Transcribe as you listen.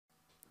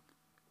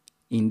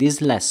In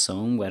this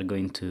lesson, we're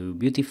going to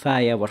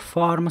beautify our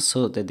form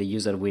so that the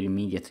user will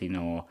immediately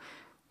know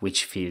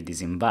which field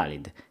is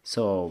invalid.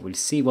 So we'll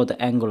see what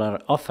Angular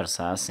offers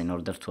us in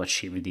order to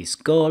achieve this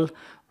goal,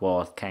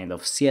 what kind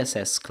of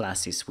CSS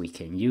classes we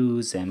can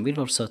use, and we'll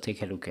also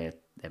take a look at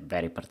a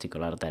very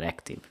particular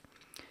directive.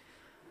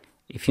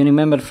 If you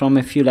remember from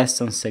a few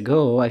lessons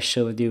ago, I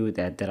showed you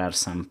that there are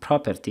some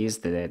properties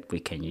that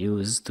we can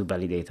use to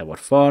validate our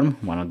form.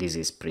 One of these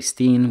is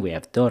pristine, we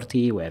have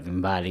dirty, we have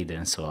invalid,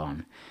 and so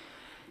on.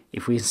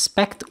 If we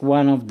inspect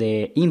one of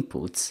the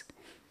inputs,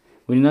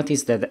 we'll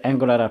notice that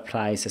Angular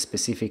applies a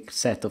specific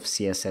set of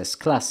CSS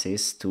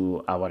classes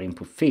to our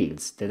input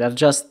fields that are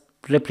just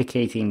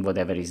replicating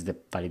whatever is the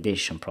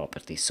validation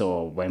property.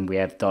 So when we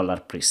have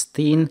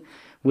 $pristine,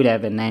 we'll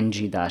have an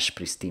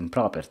ng-pristine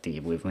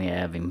property. When we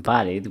have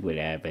invalid, we'll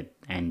have an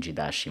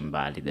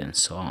ng-invalid, and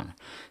so on.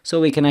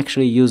 So we can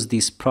actually use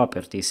these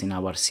properties in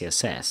our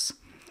CSS.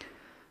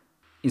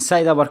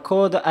 Inside our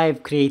code,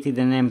 I've created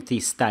an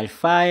empty style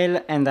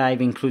file, and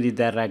I've included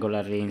that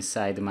regularly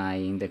inside my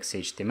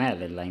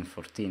index.html at line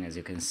 14, as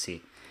you can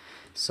see.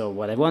 So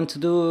what I want to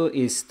do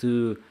is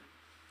to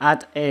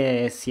add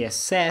a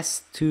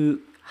CSS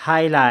to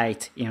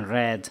highlight in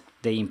red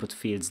the input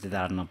fields that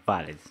are not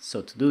valid.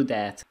 So to do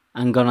that,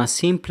 I'm gonna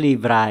simply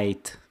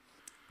write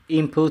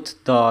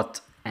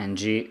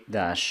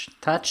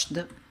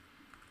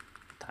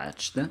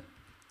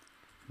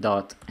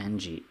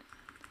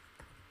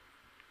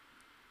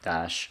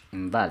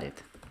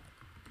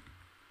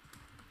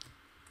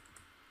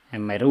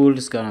And my rule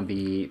is gonna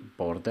be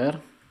border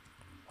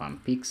 1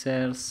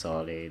 pixel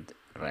solid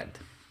red,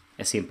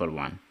 a simple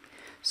one.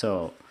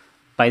 So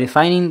by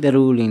defining the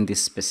rule in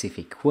this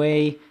specific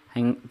way,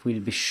 I will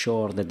be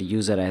sure that the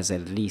user has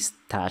at least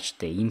touched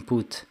the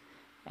input,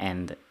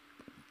 and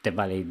the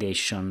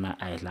validation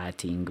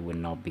highlighting will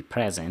not be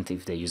present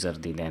if the user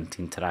didn't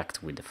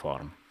interact with the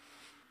form.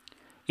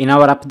 In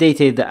our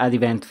updated add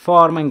event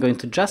form, I'm going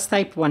to just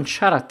type one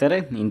character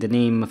in the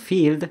name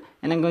field,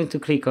 and I'm going to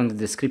click on the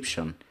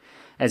description.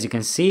 As you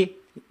can see,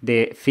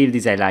 the field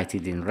is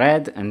highlighted in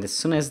red, and as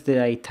soon as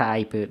I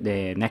type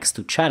the next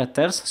two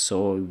characters,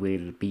 so it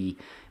will be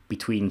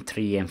between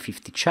 3 and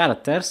 50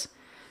 characters,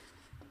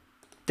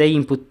 the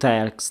input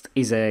text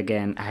is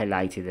again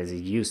highlighted as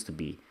it used to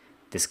be.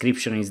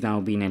 Description is now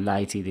being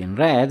highlighted in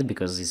red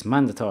because it's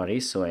mandatory,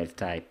 so I'll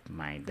type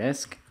my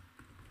desk.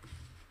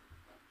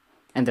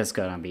 And that's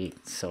gonna be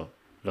it. So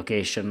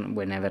location,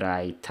 whenever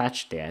I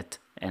touch that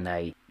and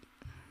I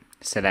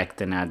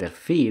select another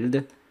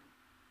field,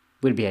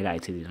 will be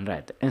highlighted in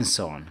red, and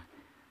so on.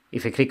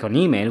 If I click on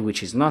email,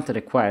 which is not a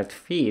required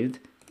field,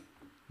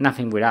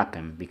 nothing will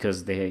happen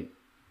because the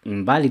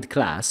invalid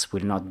class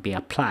will not be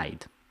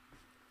applied.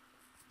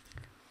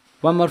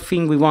 One more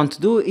thing we want to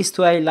do is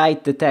to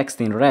highlight the text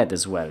in red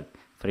as well.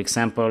 For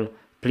example,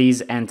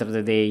 please enter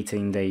the date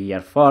in the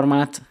year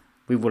format.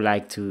 We would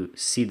like to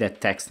see that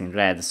text in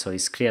red, so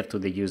it's clear to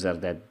the user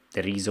that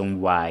the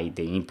reason why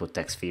the input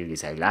text field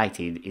is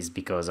highlighted is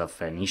because of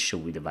an issue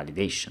with the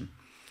validation.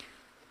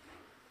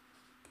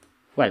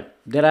 Well,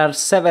 there are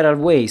several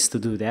ways to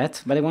do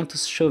that, but I want to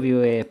show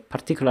you a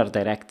particular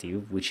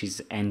directive, which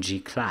is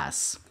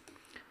ngClass.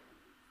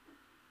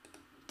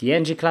 The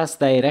ngClass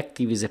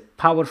directive is a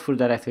powerful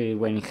directive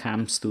when it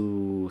comes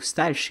to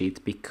style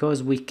sheet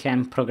because we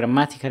can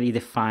programmatically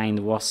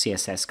define what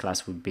CSS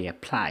class will be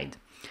applied.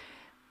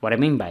 What I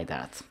mean by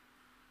that?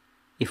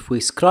 If we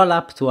scroll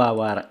up to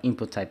our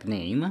input type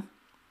name,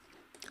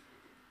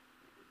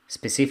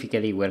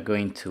 specifically we're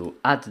going to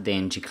add the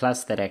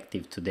ngClass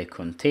directive to the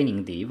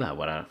containing div,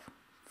 our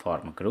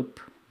form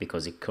group,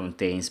 because it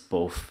contains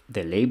both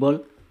the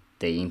label,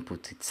 the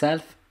input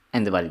itself,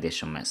 and the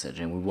validation message,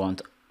 and we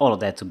want all of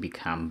that to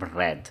become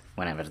red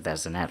whenever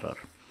there's an error.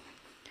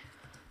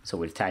 So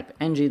we'll type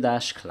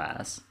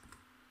ng-class.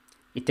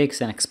 It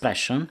takes an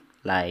expression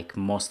like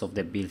most of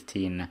the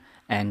built-in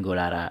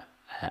Angular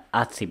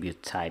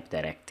attribute type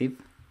directive.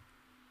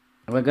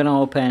 And we're gonna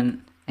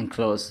open and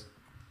close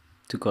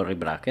two curly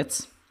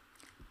brackets.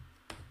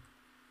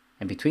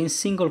 And between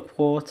single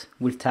quote,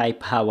 we'll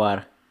type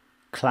our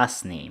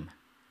class name.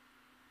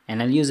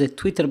 And I'll use a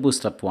Twitter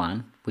Bootstrap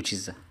one, which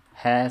is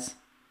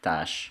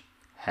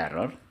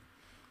has-error.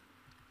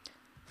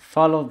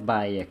 Followed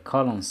by a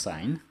colon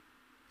sign,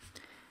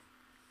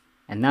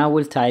 and now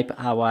we'll type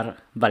our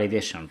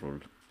validation rule.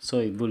 So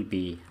it will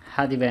be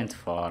add event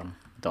form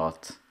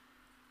dot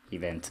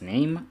event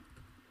name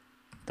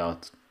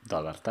dot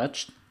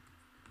 $touched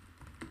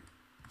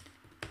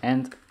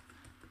and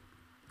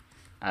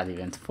add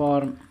event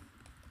form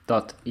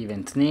dot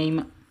event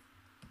name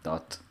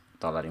dot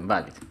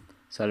 $invalid.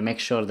 So I'll make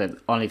sure that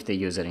only if the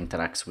user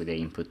interacts with the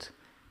input,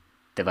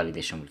 the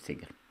validation will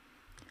trigger.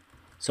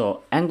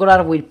 So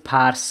Angular will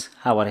parse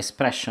our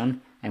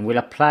expression and will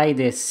apply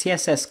the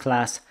CSS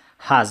class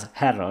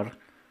has-error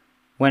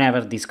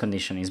whenever this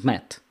condition is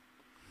met.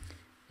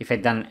 If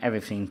I've done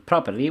everything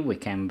properly, we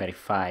can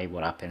verify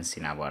what happens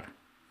in our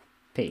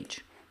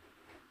page.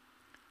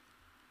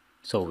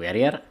 So we are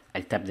here, I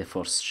tap the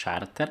first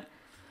character.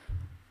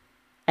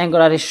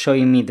 Angular is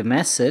showing me the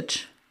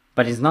message,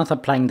 but it's not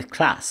applying the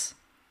class.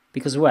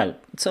 Because, well,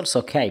 it's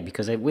also okay,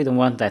 because we don't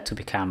want that to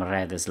become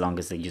red as long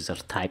as the user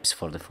types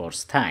for the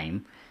first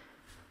time.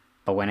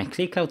 But when I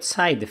click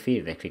outside the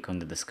field, I click on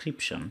the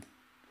description,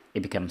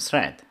 it becomes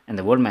red, and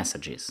the whole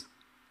message is.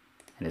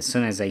 And as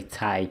soon as I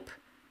type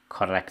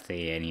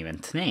correctly an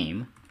event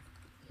name,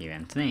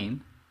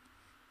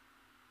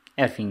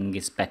 everything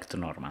is back to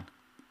normal.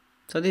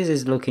 So this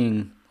is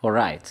looking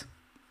alright.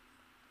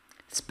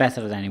 It's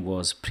better than it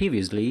was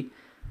previously,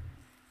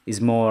 is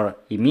more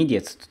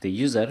immediate to the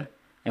user,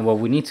 and what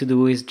we need to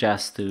do is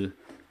just to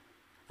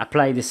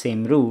apply the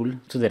same rule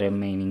to the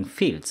remaining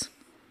fields.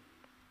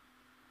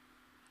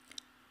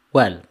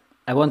 Well,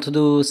 I want to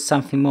do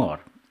something more.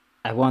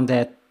 I want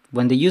that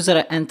when the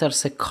user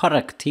enters a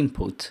correct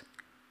input,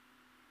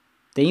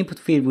 the input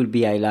field will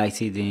be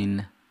highlighted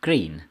in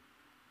green,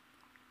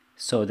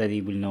 so that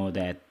it will know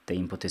that the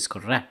input is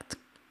correct.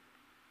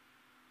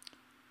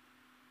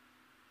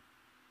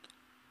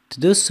 To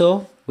do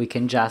so, we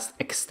can just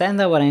extend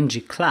our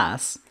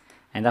ngClass,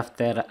 and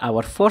after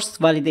our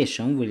first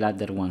validation, we'll add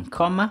there one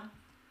comma,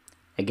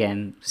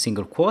 again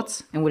single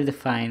quotes, and we'll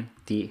define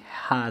the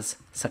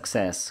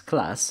hasSuccess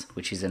class,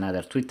 which is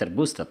another Twitter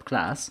Bootstrap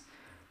class,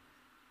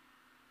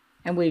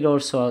 and we'll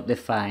also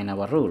define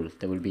our rule.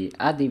 There will be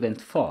add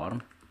event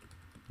form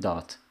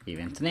dot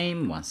event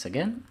name, once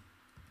again,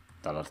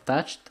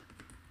 $touched,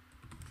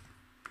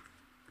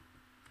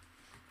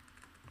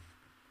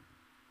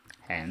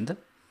 and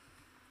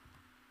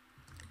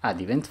add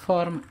event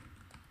form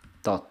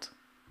dot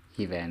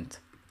event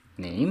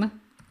name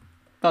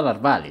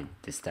 $valid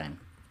this time.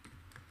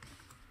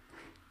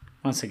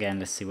 Once again,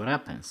 let's see what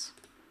happens.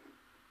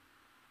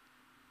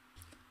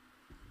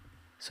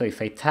 So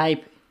if I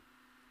type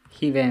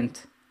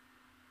event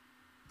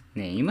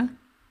name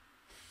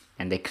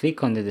and I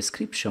click on the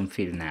description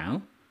field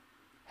now,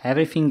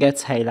 everything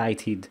gets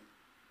highlighted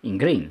in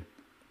green.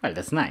 Well,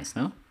 that's nice,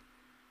 no?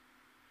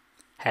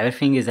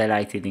 Everything is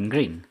highlighted in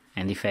green,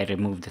 and if I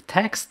remove the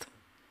text,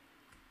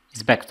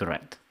 it's back to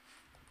red.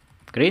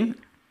 Green,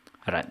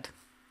 red.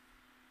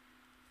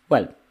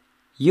 Well,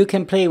 you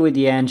can play with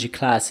the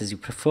ngClass as you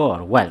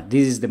prefer. Well,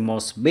 this is the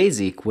most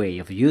basic way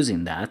of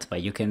using that,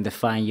 but you can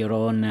define your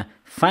own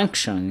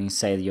function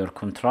inside your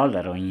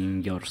controller or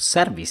in your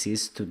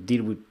services to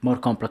deal with more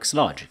complex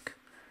logic.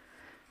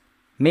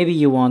 Maybe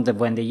you want that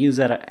when the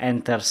user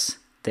enters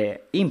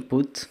the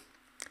input,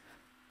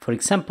 for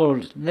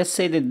example, let's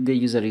say that the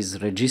user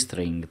is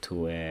registering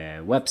to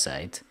a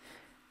website,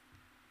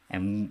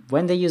 and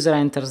when the user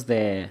enters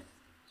the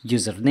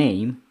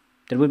username,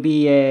 there will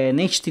be an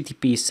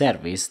HTTP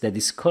service that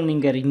is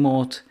calling a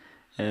remote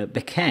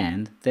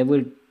backend that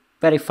will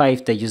verify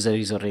if the user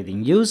is already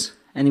in use,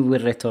 and it will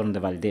return the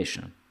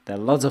validation. There are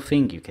lots of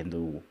things you can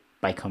do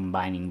by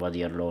combining what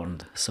you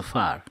learned so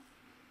far.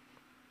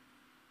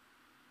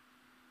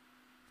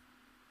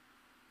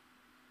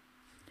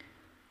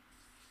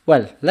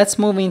 Well, let's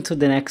move into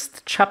the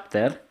next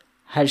chapter.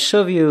 I'll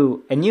show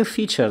you a new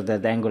feature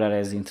that Angular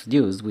has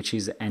introduced, which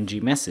is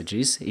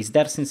ng-messages. It's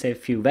there since a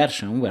few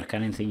versions. We're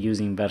currently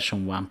using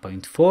version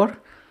 1.4,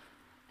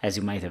 as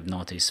you might have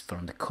noticed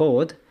from the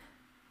code,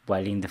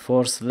 while in the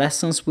first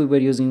lessons we were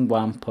using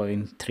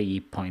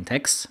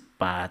 1.3.x,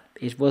 but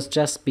it was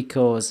just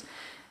because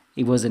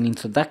it was an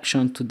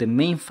introduction to the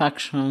main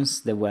functions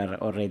that were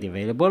already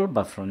available,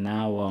 but from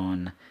now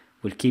on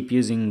we'll keep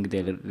using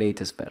the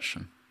latest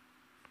version.